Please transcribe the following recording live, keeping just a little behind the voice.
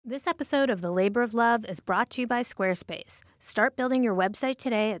This episode of The Labor of Love is brought to you by Squarespace. Start building your website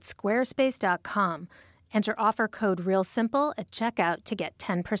today at squarespace.com. Enter offer code REALSIMPLE at checkout to get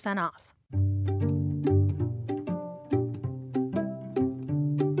 10% off.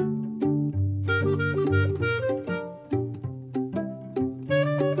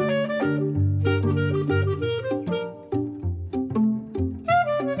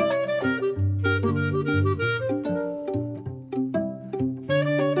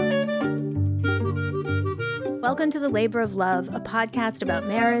 Welcome to The Labor of Love, a podcast about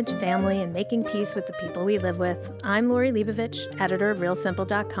marriage, family, and making peace with the people we live with. I'm Lori Leibovich, editor of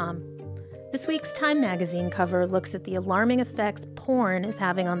RealSimple.com. This week's Time magazine cover looks at the alarming effects porn is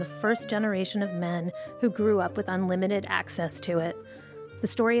having on the first generation of men who grew up with unlimited access to it. The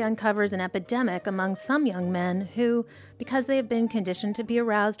story uncovers an epidemic among some young men who, because they have been conditioned to be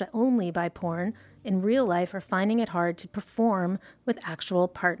aroused only by porn, in real life are finding it hard to perform with actual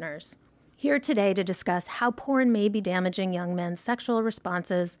partners. Here today to discuss how porn may be damaging young men's sexual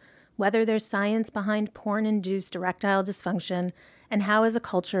responses, whether there's science behind porn-induced erectile dysfunction, and how as a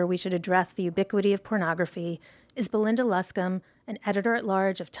culture we should address the ubiquity of pornography, is Belinda Luscombe, an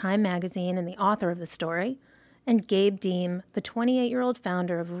editor-at-large of Time magazine and the author of the story, and Gabe Deem, the 28-year-old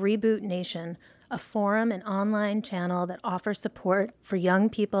founder of Reboot Nation, a forum and online channel that offers support for young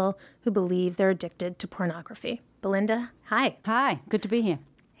people who believe they're addicted to pornography. Belinda, hi. Hi, good to be here.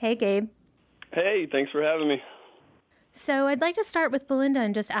 Hey, Gabe. Hey, thanks for having me. So I'd like to start with Belinda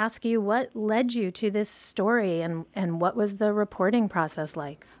and just ask you what led you to this story and what was the reporting process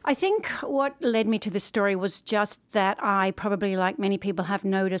like? I think what led me to this story was just that I probably, like many people, have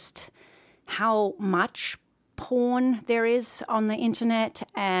noticed how much porn there is on the internet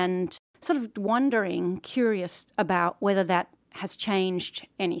and sort of wondering, curious about whether that has changed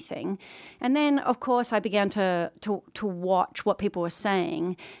anything. And then, of course, I began to watch what people were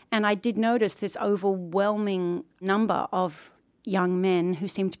saying, and I did notice this overwhelming number of young men who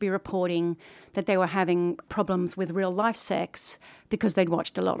seemed to be reporting that they were having problems with real-life sex because they'd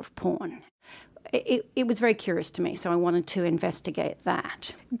watched a lot of porn. It was very curious to me, so I wanted to investigate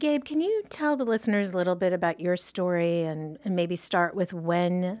that. Gabe, can you tell the listeners a little bit about your story and maybe start with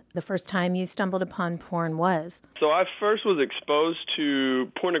when the first time you stumbled upon porn was? So I first was exposed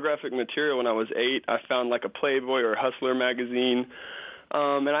to pornographic material when I was 8. I found like a Playboy or Hustler magazine,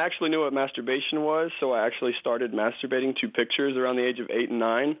 and I actually knew what masturbation was, so I actually started masturbating to pictures around the age of 8 and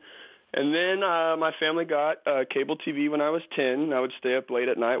 9. And then my family got cable TV when I was 10. I would stay up late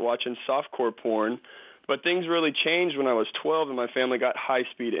at night watching softcore porn. But things really changed when I was 12 and my family got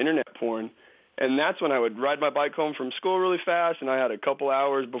high-speed internet porn. And that's when I would ride my bike home from school really fast, and I had a couple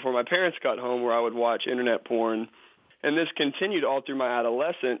hours before my parents got home where I would watch internet porn. And this continued all through my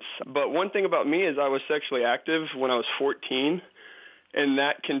adolescence. But one thing about me is I was sexually active when I was 14. And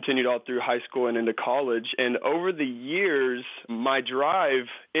that continued all through high school and into college. And over the years, my drive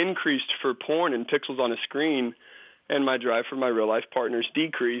increased for porn and pixels on a screen, and my drive for my real-life partners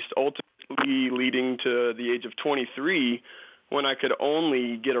decreased, ultimately leading to the age of 23 when I could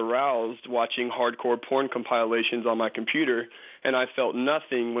only get aroused watching hardcore porn compilations on my computer. And I felt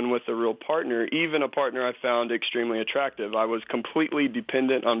nothing when with a real partner, even a partner I found extremely attractive. I was completely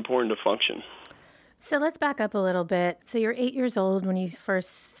dependent on porn to function. So let's back up a little bit. So you're 8 years old when you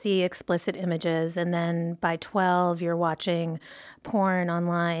first see explicit images, and then by 12, you're watching porn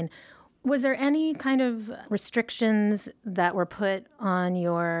online. Was there any kind of restrictions that were put on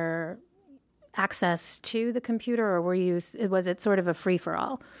your access to the computer, or was it sort of a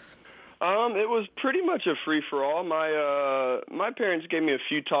free-for-all? It was pretty much a free-for-all. My parents gave me a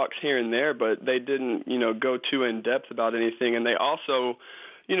few talks here and there, but they didn't, go too in-depth about anything, and they also...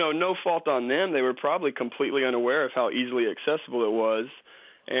 no fault on them. They were probably completely unaware of how easily accessible it was.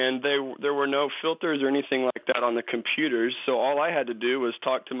 And there were no filters or anything like that on the computers. So all I had to do was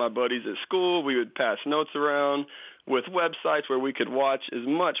talk to my buddies at school. We would pass notes around with websites where we could watch as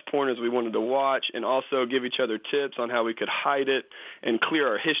much porn as we wanted to watch and also give each other tips on how we could hide it and clear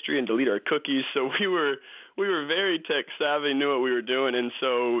our history and delete our cookies. So we were very tech savvy, knew what we were doing. And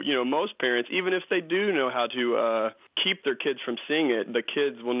so, most parents, even if they do know how to keep their kids from seeing it, the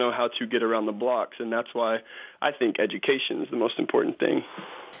kids will know how to get around the blocks. And that's why I think education is the most important thing.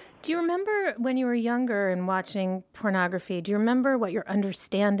 Do you remember when you were younger and watching pornography, do you remember what your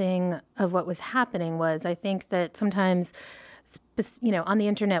understanding of what was happening was? I think that sometimes, on the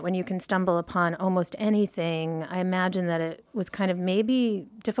internet, when you can stumble upon almost anything, I imagine that it was kind of maybe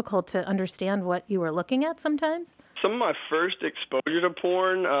difficult to understand what you were looking at sometimes. Some of my first exposure to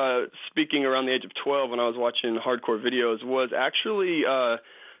porn, speaking around the age of 12 when I was watching hardcore videos, was actually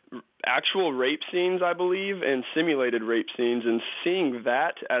actual rape scenes, I believe, and simulated rape scenes. And seeing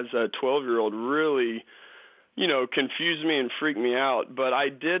that as a 12-year-old really, confused me and freaked me out. But I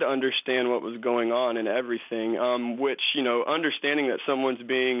did understand what was going on and everything, which, understanding that someone's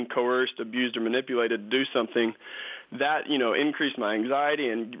being coerced, abused, or manipulated to do something, that, increased my anxiety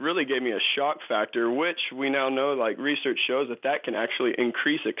and really gave me a shock factor, which we now know, like research shows that can actually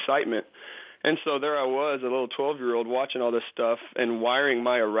increase excitement. And so there I was, a little 12-year-old watching all this stuff and wiring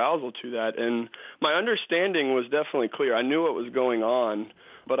my arousal to that. And my understanding was definitely clear. I knew what was going on,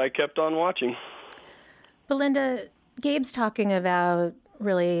 but I kept on watching. Belinda, Gabe's talking about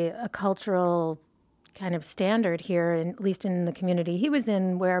really a cultural kind of standard here, at least in the community he was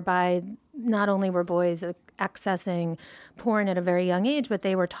in, whereby not only were boys accessing porn at a very young age, but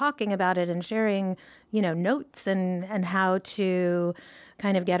they were talking about it and sharing, notes and how to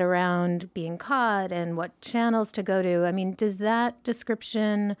kind of get around being caught and what channels to go to. I mean, does that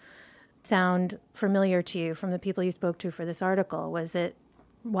description sound familiar to you from the people you spoke to for this article? Was it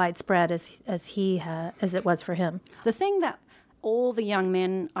widespread as it was for him? The thing that all the young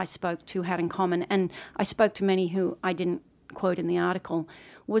men I spoke to had in common, and I spoke to many who I didn't quote in the article,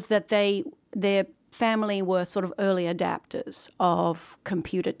 was that their family were sort of early adapters of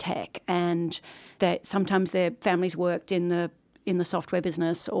computer tech, and that sometimes their families worked in the software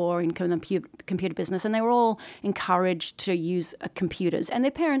business or in the computer business, and they were all encouraged to use computers. And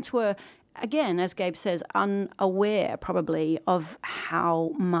their parents were, again, as Gabe says, unaware probably of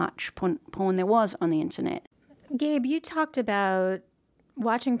how much porn there was on the internet. Gabe, you talked about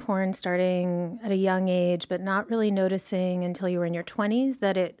watching porn starting at a young age, but not really noticing until you were in your 20s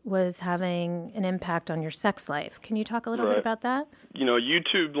that it was having an impact on your sex life. Can you talk a little bit about that?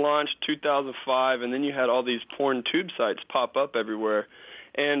 YouTube launched 2005, and then you had all these porn tube sites pop up everywhere.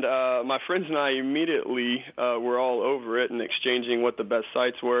 And my friends and I immediately were all over it and exchanging what the best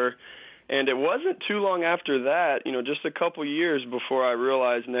sites were. And it wasn't too long after that, just a couple years before I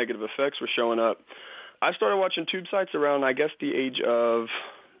realized negative effects were showing up. I started watching tube sites around, I guess, the age of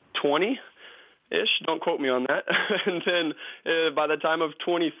 20-ish. Don't quote me on that. And then by the time of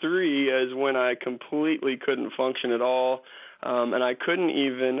 23 is when I completely couldn't function at all, and I couldn't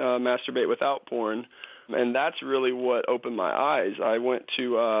even masturbate without porn. And that's really what opened my eyes. I went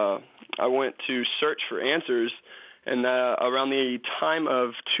to search for answers, and around the time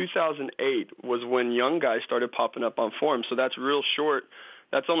of 2008 was when young guys started popping up on forums. So that's real short.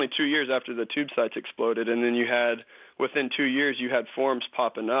 That's only 2 years after the tube sites exploded. And then within 2 years, you had forums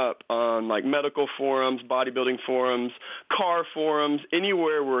popping up on like medical forums, bodybuilding forums, car forums,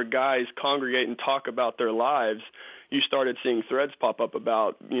 anywhere where guys congregate and talk about their lives. You started seeing threads pop up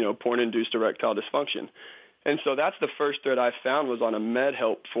about, porn-induced erectile dysfunction. And so that's the first thread I found was on a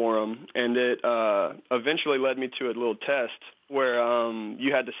MedHelp forum, and it eventually led me to a little test where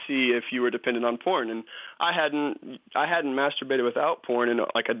you had to see if you were dependent on porn. And I hadn't masturbated without porn in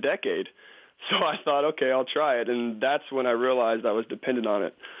like a decade. So I thought, okay, I'll try it. And that's when I realized I was dependent on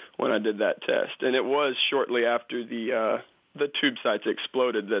it when I did that test. And it was shortly after the tube sites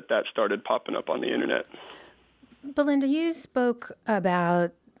exploded that started popping up on the internet. Belinda, you spoke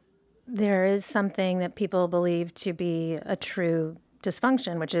about there is something that people believe to be a true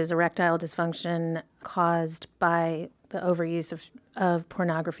dysfunction, which is erectile dysfunction caused by the overuse of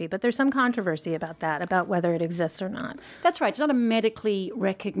pornography. But there's some controversy about that, about whether it exists or not. That's right. It's not a medically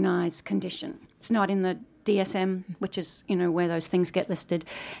recognized condition. It's not in the DSM, which is, where those things get listed.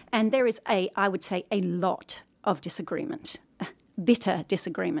 And there is I would say, a lot of disagreement, bitter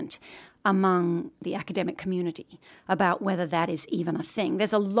disagreement among the academic community about whether that is even a thing.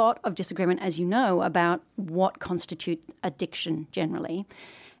 There's a lot of disagreement, as you know, about what constitutes addiction generally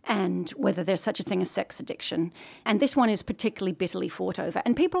and whether there's such a thing as sex addiction. And this one is particularly bitterly fought over.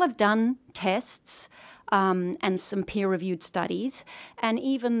 And people have done tests and some peer-reviewed studies, and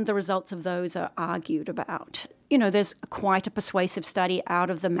even the results of those are argued about. There's quite a persuasive study out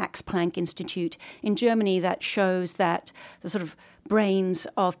of the Max Planck Institute in Germany that shows that the sort of brains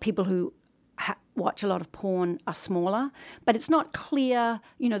of people who watch a lot of porn are smaller, but it's not clear,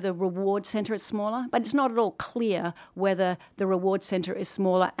 the reward center is smaller, but it's not at all clear whether the reward center is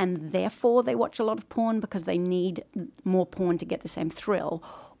smaller and therefore they watch a lot of porn because they need more porn to get the same thrill,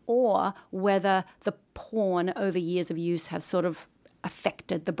 or whether the porn over years of use has sort of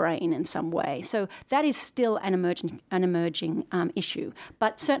affected the brain in some way. So that is still an emerging issue.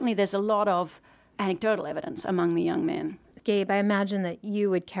 But certainly there's a lot of anecdotal evidence among the young men. Gabe, I imagine that you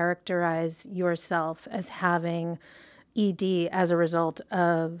would characterize yourself as having ED as a result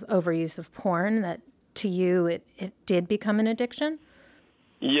of overuse of porn, that to you it did become an addiction?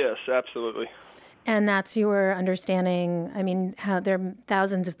 Yes, absolutely. And that's your understanding. I mean, how there are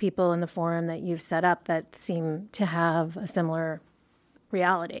thousands of people in the forum that you've set up that seem to have a similar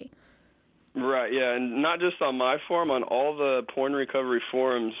reality. Right, yeah, and not just on my forum, on all the porn recovery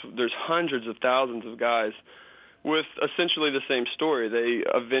forums, there's hundreds of thousands of guys with essentially the same story. They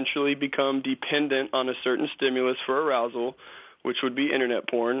eventually become dependent on a certain stimulus for arousal, which would be internet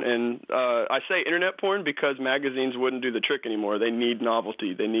porn. And I say internet porn because magazines wouldn't do the trick anymore. They need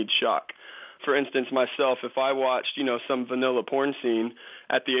novelty. They need shock. For instance, myself, if I watched, some vanilla porn scene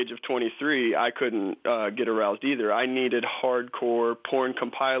at the age of 23, I couldn't get aroused either. I needed hardcore porn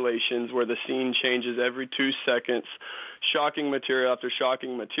compilations where the scene changes every 2 seconds, shocking material after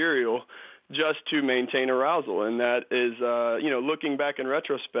shocking material, just to maintain arousal. And that is, looking back in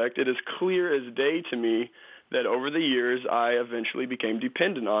retrospect, it is clear as day to me that over the years I eventually became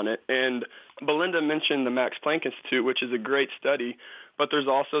dependent on it. And Belinda mentioned the Max Planck Institute, which is a great study, but there's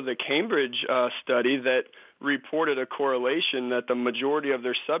also the Cambridge study that reported a correlation that the majority of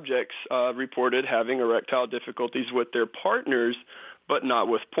their subjects reported having erectile difficulties with their partners, but not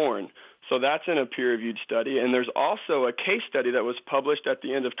with porn. So that's in a peer-reviewed study. And there's also a case study that was published at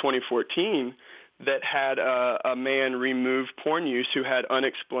the end of 2014 that had a man remove porn use who had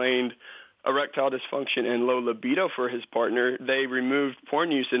unexplained erectile dysfunction and low libido for his partner. They removed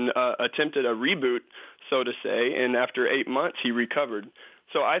porn use and attempted a reboot, so to say, and after 8 months he recovered.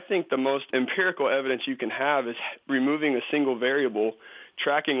 So I think the most empirical evidence you can have is removing a single variable,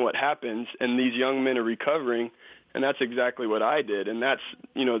 tracking what happens, and these young men are recovering, and that's exactly what I did. And that's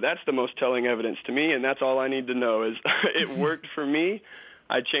the most telling evidence to me, and that's all I need to know is it worked for me.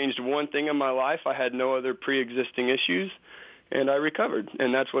 I changed one thing in my life. I had no other pre-existing issues, and I recovered.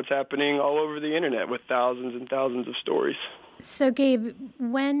 And that's what's happening all over the internet with thousands and thousands of stories. So, Gabe,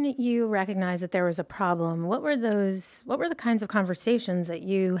 when you recognized that there was a problem, what were the kinds of conversations that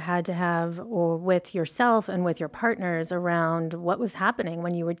you had to have or with yourself and with your partners around what was happening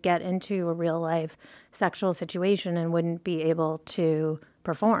when you would get into a real-life sexual situation and wouldn't be able to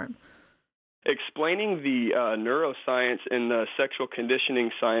perform? Explaining the neuroscience and the sexual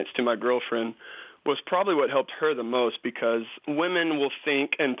conditioning science to my girlfriend was probably what helped her the most, because women will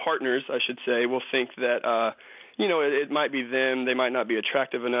think, and partners, I should say, will think that, it might be them, they might not be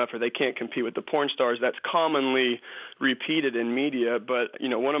attractive enough, or they can't compete with the porn stars. That's commonly repeated in media, but,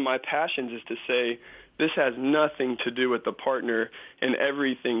 one of my passions is to say this has nothing to do with the partner and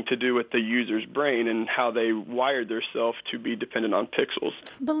everything to do with the user's brain and how they wired themselves to be dependent on pixels.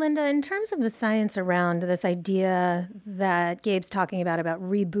 Belinda, in terms of the science around this idea that Gabe's talking about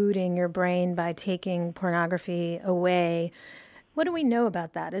rebooting your brain by taking pornography away, what do we know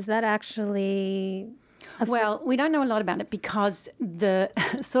about that? Is that actually... Well, we don't know a lot about it because the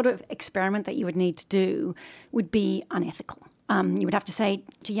sort of experiment that you would need to do would be unethical. You would have to say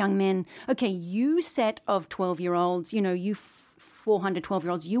to young men, okay, you set of 12-year-olds, you 400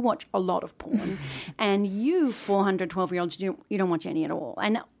 12-year-olds, you watch a lot of porn, and you 400 12-year-olds, you don't watch any at all.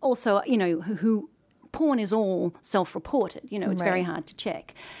 And also, who porn is all self-reported. It's very hard to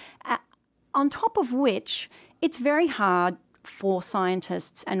check. On top of which, it's very hard for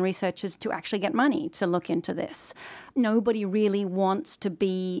scientists and researchers to actually get money to look into this. Nobody really wants to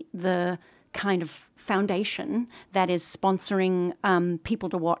be the kind of foundation that is sponsoring people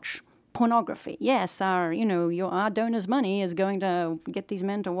to watch pornography. Yes, our donors' money is going to get these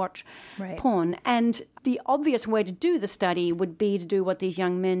men to watch porn. And the obvious way to do the study would be to do what these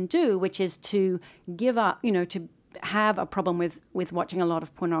young men do, which is to give up, to have a problem with watching a lot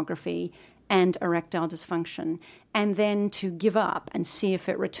of pornography and erectile dysfunction, and then to give up and see if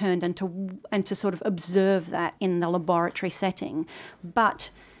it returned, and to sort of observe that in the laboratory setting. But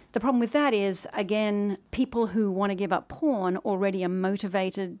the problem with that is, again, people who want to give up porn already are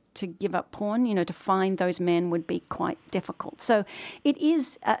motivated to give up porn. To find those men would be quite difficult. So it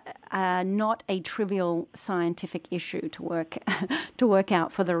is not a trivial scientific issue to work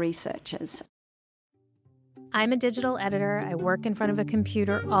out for the researchers. I'm a digital editor. I work in front of a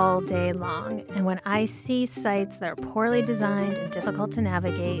computer all day long. And when I see sites that are poorly designed and difficult to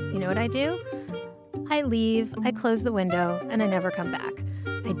navigate, you know what I do? I leave, I close the window, and I never come back.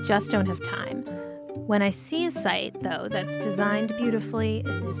 I just don't have time. When I see a site, though, that's designed beautifully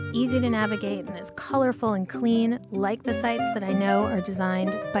and is easy to navigate and is colorful and clean, like the sites that I know are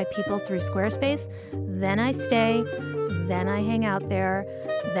designed by people through Squarespace, then I stay, then I hang out there,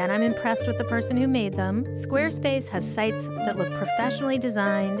 then I'm impressed with the person who made them. Squarespace has sites that look professionally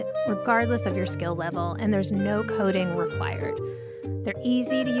designed, regardless of your skill level, and there's no coding required. They're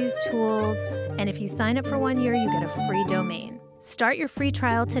easy to use tools, and if you sign up for 1 year, you get a free domain. Start your free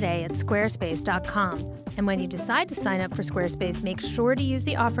trial today at squarespace.com. And when you decide to sign up for Squarespace, make sure to use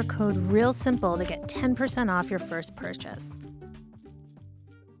the offer code REALSIMPLE to get 10% off your first purchase.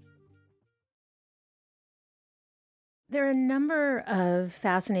 There are a number of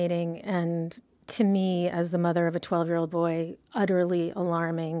fascinating and, to me, as the mother of a 12-year-old boy, utterly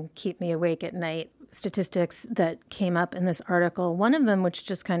alarming, keep me awake at night statistics that came up in this article. One of them, which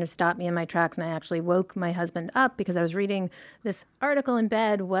just kind of stopped me in my tracks, and I actually woke my husband up because I was reading this article in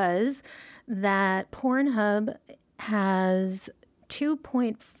bed, was that Pornhub has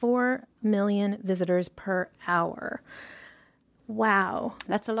 2.4 million visitors per hour. Wow.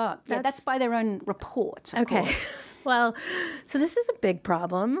 That's a lot. That's by their own reports, of course. Well, so this is a big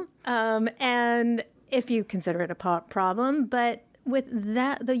problem, and if you consider it a problem, but with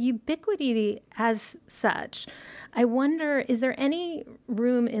that, the ubiquity as such, I wonder, is there any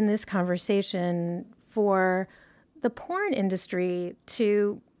room in this conversation for the porn industry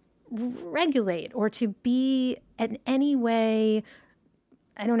to regulate or to be in any way,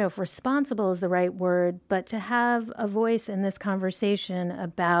 I don't know if responsible is the right word, but to have a voice in this conversation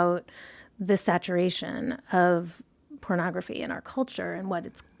about the saturation of pornography in our culture and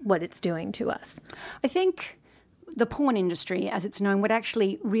what it's doing to us? I think the porn industry, as it's known, would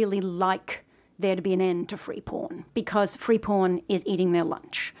actually really like there to be an end to free porn because free porn is eating their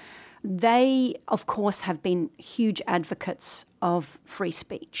lunch. They, of course, have been huge advocates of free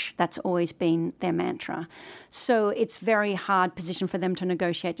speech. That's always been their mantra. So it's a very hard position for them to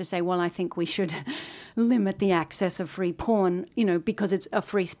negotiate to say, well, I think we should limit the access of free porn, because it's a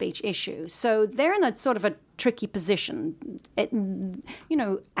free speech issue. So they're in a sort of a tricky position.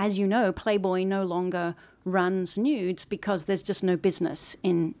 As you know, Playboy no longer runs nudes because there's just no business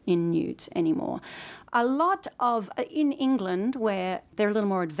in nudes anymore. A lot in England, where they're a little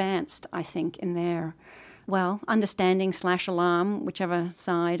more advanced, I think, in their, understanding / alarm, whichever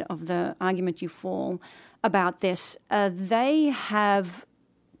side of the argument you fall about this, they're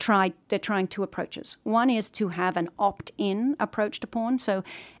trying two approaches. One is to have an opt-in approach to porn. So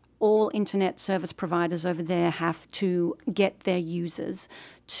all internet service providers over there have to get their users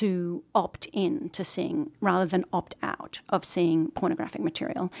to opt in to seeing rather than opt out of seeing pornographic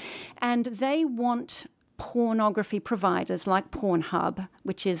material. And they want pornography providers like Pornhub,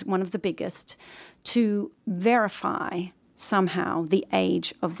 which is one of the biggest, to verify somehow the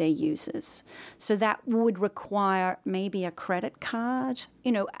age of their users. So that would require maybe a credit card.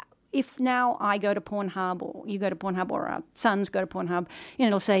 If now I go to Pornhub or you go to Pornhub or our sons go to Pornhub,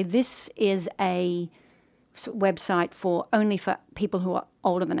 it'll say this is a website only for people who are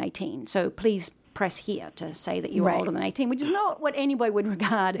older than 18. So please press here to say that you are older than 18, which is not what anybody would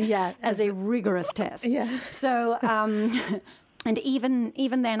regard as a rigorous test. Yeah. So, and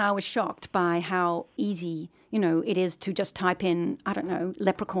even then I was shocked by how easy it is to just type in, I don't know,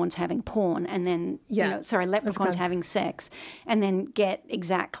 leprechauns having porn and then, leprechauns having sex and then get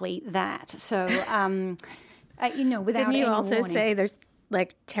exactly that. So, without Didn't you also warning. say there's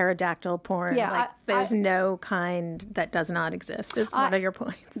like pterodactyl porn? Yeah. There's no kind that does not exist, is one of your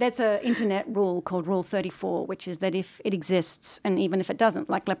points. That's an internet rule called Rule 34, which is that if it exists, and even if it doesn't,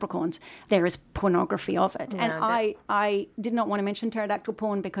 like leprechauns, there is pornography of it. And I did not want to mention pterodactyl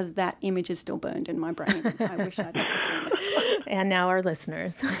porn because that image is still burned in my brain. I wish I'd never seen it. And now our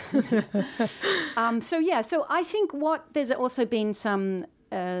listeners. So I think there's also been some...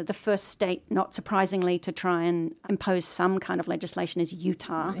 the first state, not surprisingly, to try and impose some kind of legislation is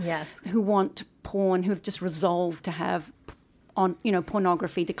Utah, who want porn, who've just resolved to have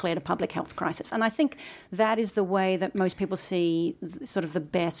pornography declared a public health crisis. And I think that is the way that most people see sort of the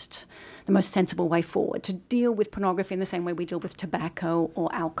most sensible way forward, to deal with pornography in the same way we deal with tobacco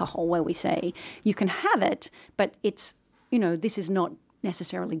or alcohol, where we say you can have it, but it's, this is not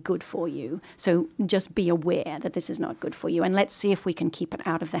necessarily good for you. So just be aware that this is not good for you. And let's see if we can keep it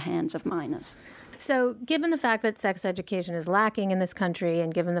out of the hands of minors. So given the fact that sex education is lacking in this country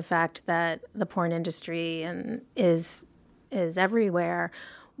and given the fact that the porn industry is everywhere,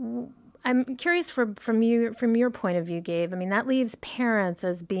 I'm curious from your point of view, Gabe. I mean, that leaves parents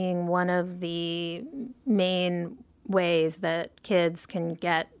as being one of the main ways that kids can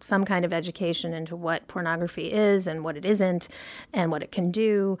get some kind of education into what pornography is and what it isn't and what it can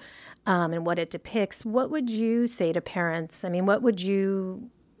do and what it depicts. What would you say to parents? I mean,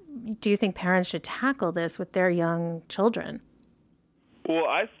 do you think parents should tackle this with their young children? Well,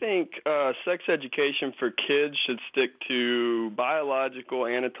 I think sex education for kids should stick to biological,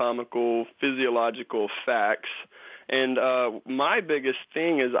 anatomical, physiological facts. And my biggest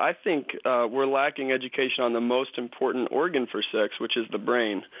thing is I think we're lacking education on the most important organ for sex, which is the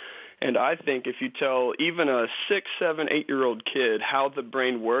brain. And I think if you tell even a 6, 7, 8-year-old kid how the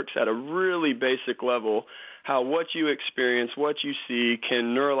brain works at a really basic level, how what you experience, what you see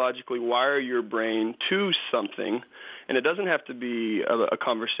can neurologically wire your brain to something. And it doesn't have to be a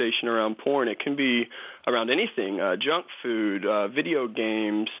conversation around porn. It can be around anything, junk food, video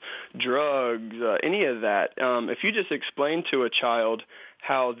games, drugs, any of that. If you just explain to a child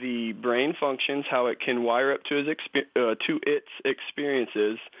how the brain functions, how it can wire up to its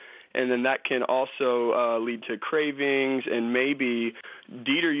experiences, and then that can also lead to cravings and maybe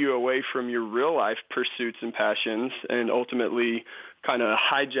deter you away from your real life pursuits and passions and ultimately kind of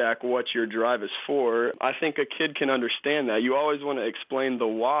hijack what your drive is for. I think a kid can understand that. You always want to explain the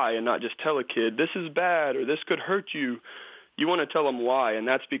why and not just tell a kid, this is bad or this could hurt you. You want to tell them why, and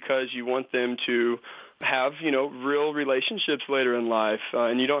that's because you want them to have, real relationships later in life.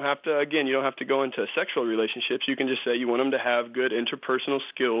 And you don't have to go into sexual relationships. You can just say you want them to have good interpersonal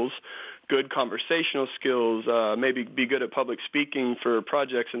skills, good conversational skills, maybe be good at public speaking for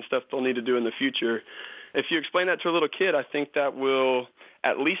projects and stuff they'll need to do in the future. If you explain that to a little kid, I think that will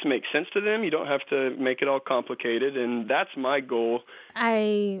at least make sense to them. You don't have to make it all complicated, and that's my goal.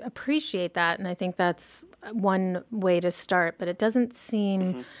 I appreciate that, and I think that's one way to start, but it doesn't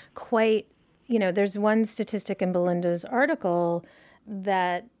seem quite, there's one statistic in Belinda's article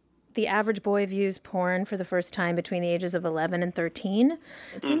that the average boy views porn for the first time between the ages of 11 and 13.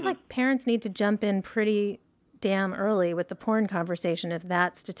 It seems like parents need to jump in pretty damn early with the porn conversation if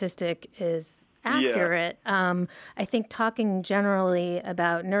that statistic is accurate. Yeah. I think talking generally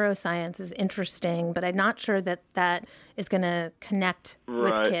about neuroscience is interesting, but I'm not sure that is going to connect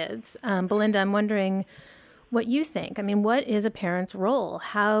with kids. Belinda, I'm wondering what you think. I mean, what is a parent's role?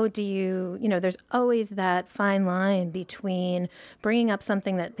 How do you, there's always that fine line between bringing up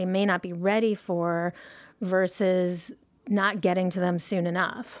something that they may not be ready for versus not getting to them soon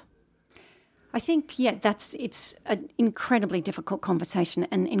enough. I think, it's an incredibly difficult conversation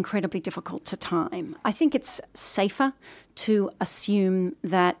and incredibly difficult to time. I think it's safer to assume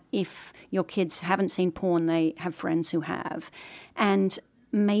that if your kids haven't seen porn, they have friends who have, and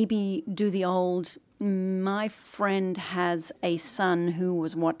maybe do the old, my friend has a son who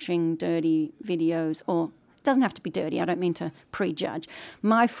was watching dirty videos, or it doesn't have to be dirty, I don't mean to prejudge.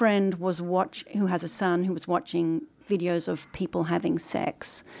 My friend who has a son who was watching videos of people having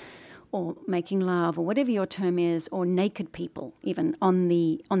sex or making love, or whatever your term is, or naked people, even on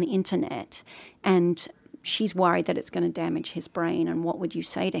the internet, and she's worried that it's going to damage his brain, and what would you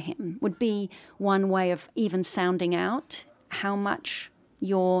say to him? Would be one way of even sounding out how much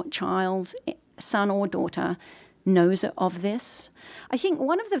your child, son or daughter, knows of this. I think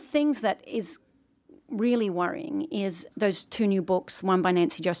one of the things that is really worrying is those two new books, one by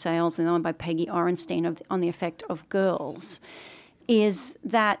Nancy Jo Sales and the one by Peggy Orenstein on the effect of girls, is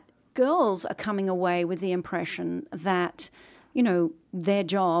that girls are coming away with the impression that, their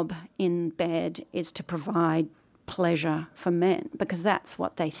job in bed is to provide pleasure for men because that's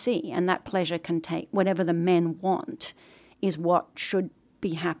what they see. And that pleasure can take whatever the men want is what should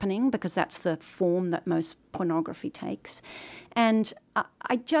be happening because that's the form that most pornography takes. And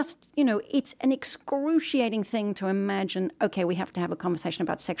I just, it's an excruciating thing to imagine, okay, we have to have a conversation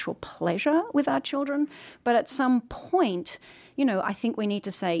about sexual pleasure with our children. But at some point, I think we need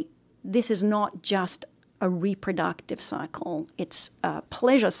to say, this is not just a reproductive cycle, it's a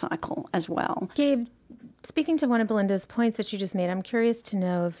pleasure cycle as well. Gabe, speaking to one of Belinda's points that you just made, I'm curious to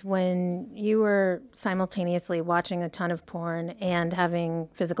know if when you were simultaneously watching a ton of porn and having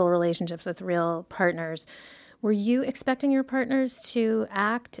physical relationships with real partners, were you expecting your partners to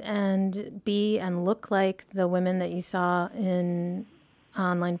act and be and look like the women that you saw in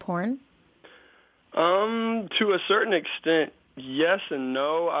online porn? To a certain extent, yes and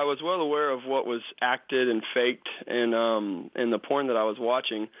no. I was well aware of what was acted and faked in the porn that I was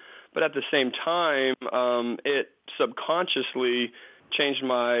watching, but at the same time, it subconsciously changed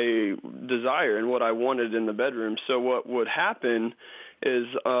my desire and what I wanted in the bedroom. So what would happen is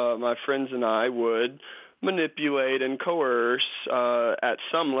my friends and I would manipulate and coerce at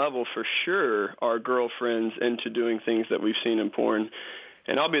some level for sure our girlfriends into doing things that we've seen in porn.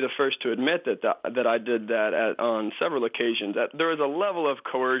 And I'll be the first to admit that I did that on several occasions. There was a level of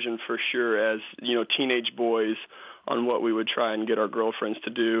coercion for sure as, teenage boys on what we would try and get our girlfriends to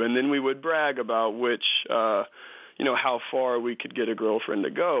do. And then we would brag about which, how far we could get a girlfriend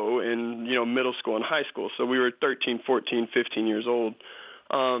to go in, middle school and high school. So we were 13, 14, 15 years old.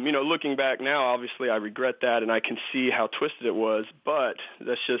 Looking back now, obviously I regret that and I can see how twisted it was, but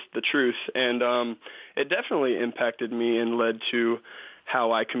that's just the truth. And it definitely impacted me and led to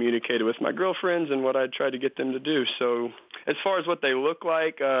how I communicated with my girlfriends and what I tried to get them to do. So as far as what they look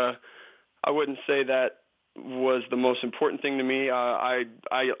like, I wouldn't say that was the most important thing to me. I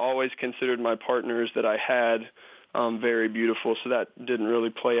always considered my partners that I had very beautiful, so that didn't really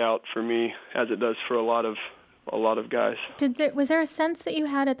play out for me as it does for a lot of guys. Was there a sense that you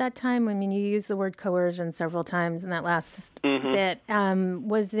had at that time? I mean, you used the word coercion several times in that last bit.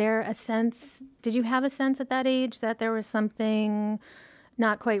 Was there a sense? Did you have a sense at that age that there was something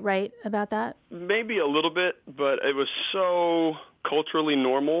not quite right about that? Maybe a little bit, but it was so culturally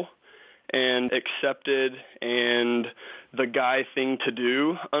normal and accepted and the guy thing to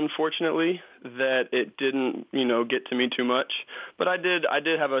do, unfortunately, that it didn't, get to me too much. But I did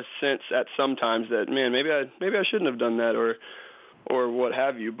have a sense at some times that, man, maybe I shouldn't have done that or what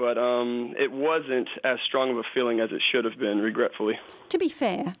have you. But it wasn't as strong of a feeling as it should have been, regretfully. To be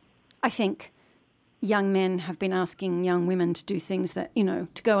fair, I think young men have been asking young women to do things that,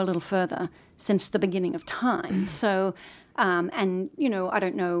 to go a little further since the beginning of time. So, and, I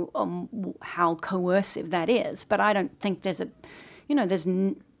don't know how coercive that is, but I don't think there's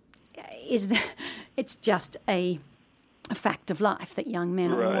it's just a fact of life that young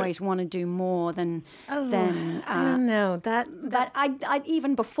men always want to do more than I don't know that. But I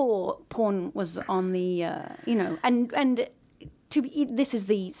even before porn was on the, and this is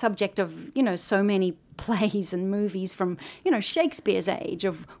the subject of, so many plays and movies from, Shakespeare's age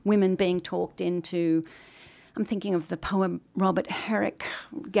of women being talked into. I'm thinking of the poem Robert Herrick,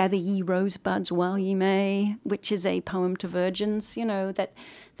 "Gather ye rosebuds while ye may," which is a poem to virgins, that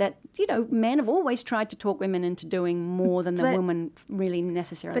men have always tried to talk women into doing more than the woman really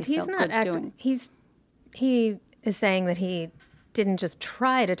necessarily felt good doing. He is saying that he didn't just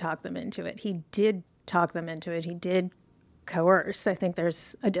try to talk them into it. He did talk them into it. He did coerce. I think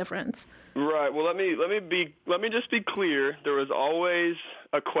there's a difference. Right. Well, let me just be clear. There was always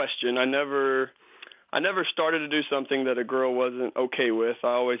a question. I never started to do something that a girl wasn't okay with.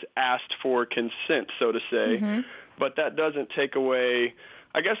 I always asked for consent, so to say. Mm-hmm. But that doesn't take away,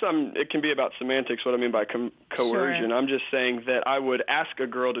 I guess it can be about semantics, what I mean by coercion. Sure. I'm just saying that I would ask a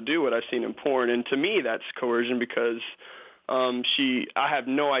girl to do what I've seen in porn. And to me, that's coercion because I have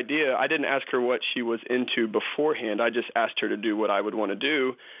no idea. I didn't ask her what she was into beforehand. I just asked her to do what I would want to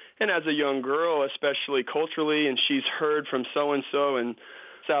do. And as a young girl, especially culturally, and she's heard from so-and-so and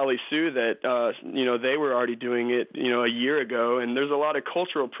Sally Sue that, they were already doing it, a year ago. And there's a lot of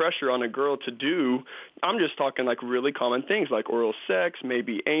cultural pressure on a girl to do. I'm just talking like really common things like oral sex,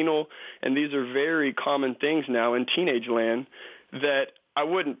 maybe anal. And these are very common things now in teenage land that I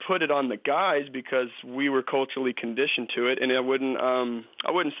wouldn't put it on the guys because we were culturally conditioned to it. And I wouldn't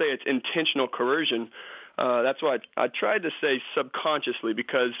say it's intentional coercion. That's why I tried to say subconsciously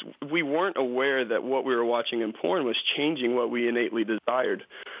because we weren't aware that what we were watching in porn was changing what we innately desired.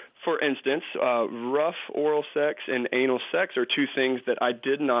 For instance, rough oral sex and anal sex are two things that I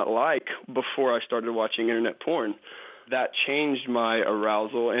did not like before I started watching internet porn. That changed my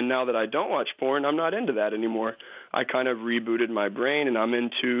arousal, and now that I don't watch porn, I'm not into that anymore. I kind of rebooted my brain, and I'm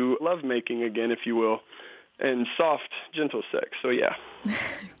into lovemaking again, if you will. And soft, gentle sex. So yeah.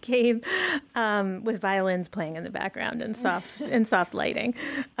 Gabe, with violins playing in the background and soft lighting.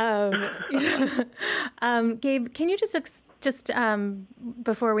 Gabe, can you just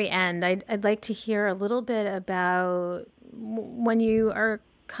before we end, I'd like to hear a little bit about when you are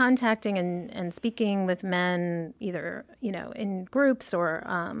contacting and speaking with men, either in groups or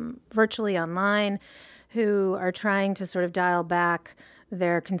virtually online, who are trying to sort of dial back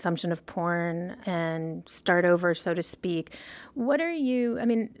their consumption of porn and start over, so to speak.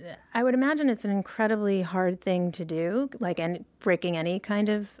 I would imagine it's an incredibly hard thing to do, like breaking any kind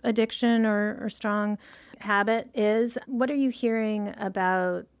of addiction or strong habit is. What are you hearing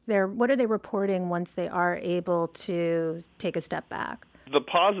about what are they reporting once they are able to take a step back? The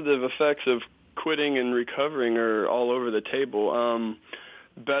positive effects of quitting and recovering are all over the table.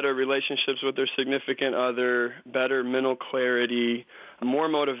 Better relationships with their significant other, better mental clarity, more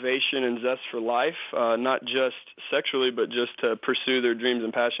motivation and zest for life, not just sexually, but just to pursue their dreams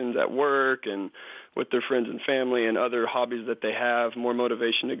and passions at work and with their friends and family and other hobbies that they have, more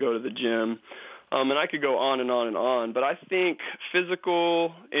motivation to go to the gym. And I could go on and on and on. But I think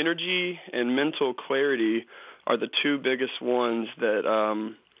physical energy and mental clarity are the two biggest ones that,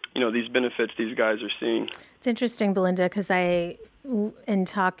 these benefits these guys are seeing. It's interesting, Belinda, because in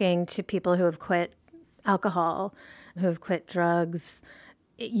talking to people who have quit alcohol, who have quit drugs,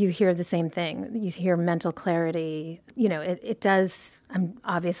 you hear the same thing. You hear mental clarity. It does. I'm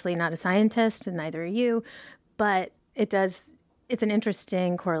obviously not a scientist, and neither are you, but it does. It's an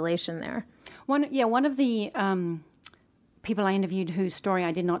interesting correlation there. One of the people I interviewed whose story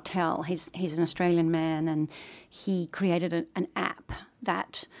I did not tell. He's an Australian man, and he created an app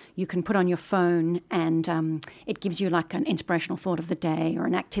that you can put on your phone, and it gives you like an inspirational thought of the day or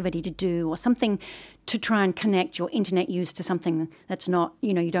an activity to do or something to try and connect your internet use to something that's not,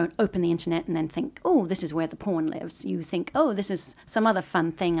 you don't open the internet and then think, oh, this is where the porn lives. You think, oh, this is some other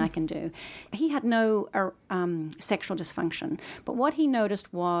fun thing I can do. He had no sexual dysfunction, but what he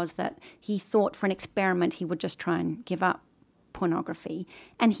noticed was that he thought for an experiment he would just try and give up pornography,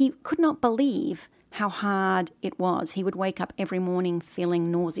 and he could not believe how hard it was. He would wake up every morning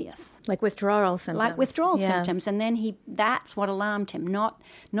feeling nauseous. Like withdrawal symptoms. Symptoms. And then that's what alarmed him, not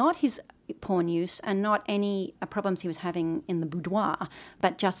his porn use and not any problems he was having in the boudoir,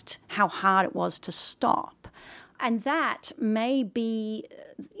 but just how hard it was to stop. And that may be,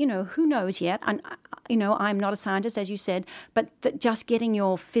 who knows yet? And, I'm not a scientist, as you said, but just getting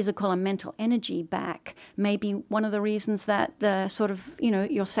your physical and mental energy back may be one of the reasons that the sort of,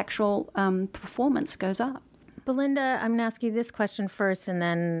 your sexual performance goes up. Belinda, I'm going to ask you this question first and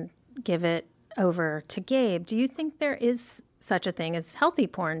then give it over to Gabe. Do you think there is such a thing as healthy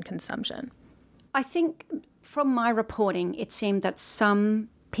porn consumption? I think from my reporting, it seemed that some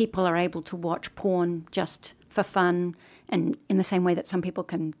people are able to watch porn just for fun, and in the same way that some people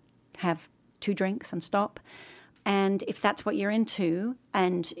can have 2 drinks and stop. And if that's what you're into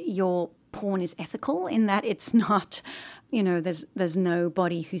and your porn is ethical in that it's not, there's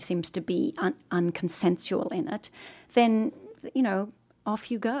nobody who seems to be unconsensual in it, then, off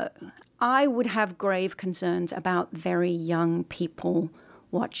you go. I would have grave concerns about very young people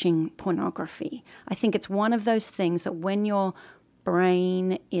watching pornography. I think it's one of those things that when your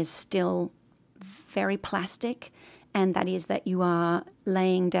brain is still very plastic, and that is that you are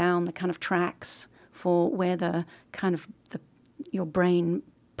laying down the kind of tracks for where the kind of your brain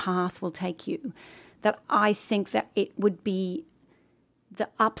path will take you, that I think that it would be the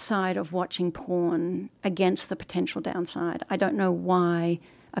upside of watching porn against the potential downside. I don't know why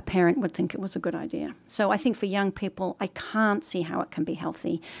a parent would think it was a good idea. So I think for young people, I can't see how it can be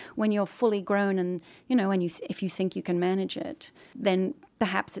healthy. When you're fully grown and, if you think you can manage it, then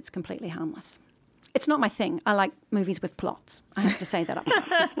perhaps it's completely harmless. It's not my thing. I like movies with plots. I have to say that up front.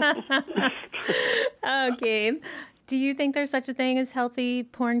 Oh, Gabe, do you think there's such a thing as healthy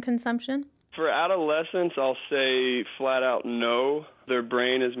porn consumption? For adolescents, I'll say flat out no. Their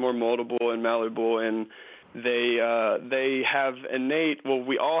brain is more moldable and malleable, and they have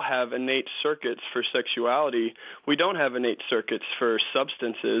we all have innate circuits for sexuality. We don't have innate circuits for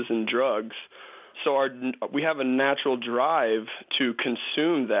substances and drugs. So we have a natural drive to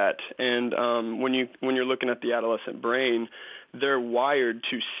consume that, and when you're looking at the adolescent brain, they're wired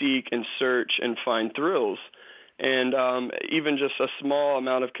to seek and search and find thrills, and even just a small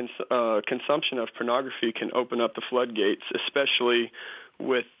amount of consumption of pornography can open up the floodgates, especially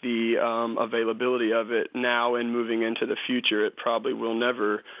with the availability of it now and moving into the future. It probably will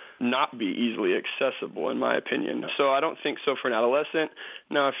never not be easily accessible, in my opinion. So I don't think so for an adolescent.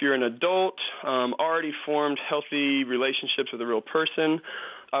 Now, if you're an adult, already formed healthy relationships with a real person,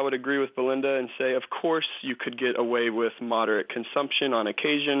 I would agree with Belinda and say, of course, you could get away with moderate consumption on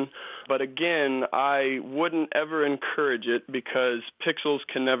occasion. But again, I wouldn't ever encourage it because pixels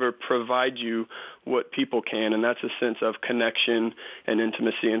can never provide you what people can, and that's a sense of connection and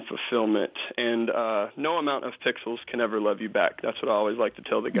intimacy and fulfillment. And no amount of pixels can ever love you back. That's what I always like to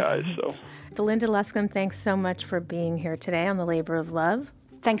tell the guys. So, Belinda Luscombe, thanks so much for being here today on The Labor of Love.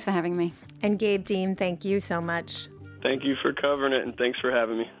 Thanks for having me. And Gabe Deem, thank you so much. Thank you for covering it, and thanks for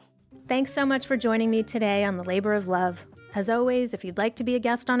having me. Thanks so much for joining me today on The Labor of Love. As always, if you'd like to be a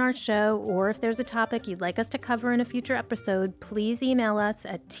guest on our show, or if there's a topic you'd like us to cover in a future episode, please email us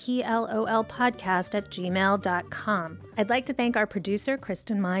at tlolpodcast@gmail.com. I'd like to thank our producer,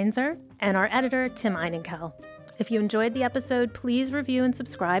 Kristen Meinzer, and our editor, Tim Einenkel. If you enjoyed the episode, please review and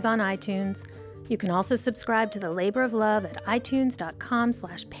subscribe on iTunes. You can also subscribe to The Labor of Love at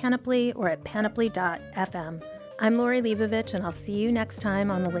itunes.com/panoply or at panoply.fm. I'm Lori Leibovich, and I'll see you next time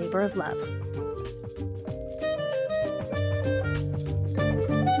on The Labor of Love.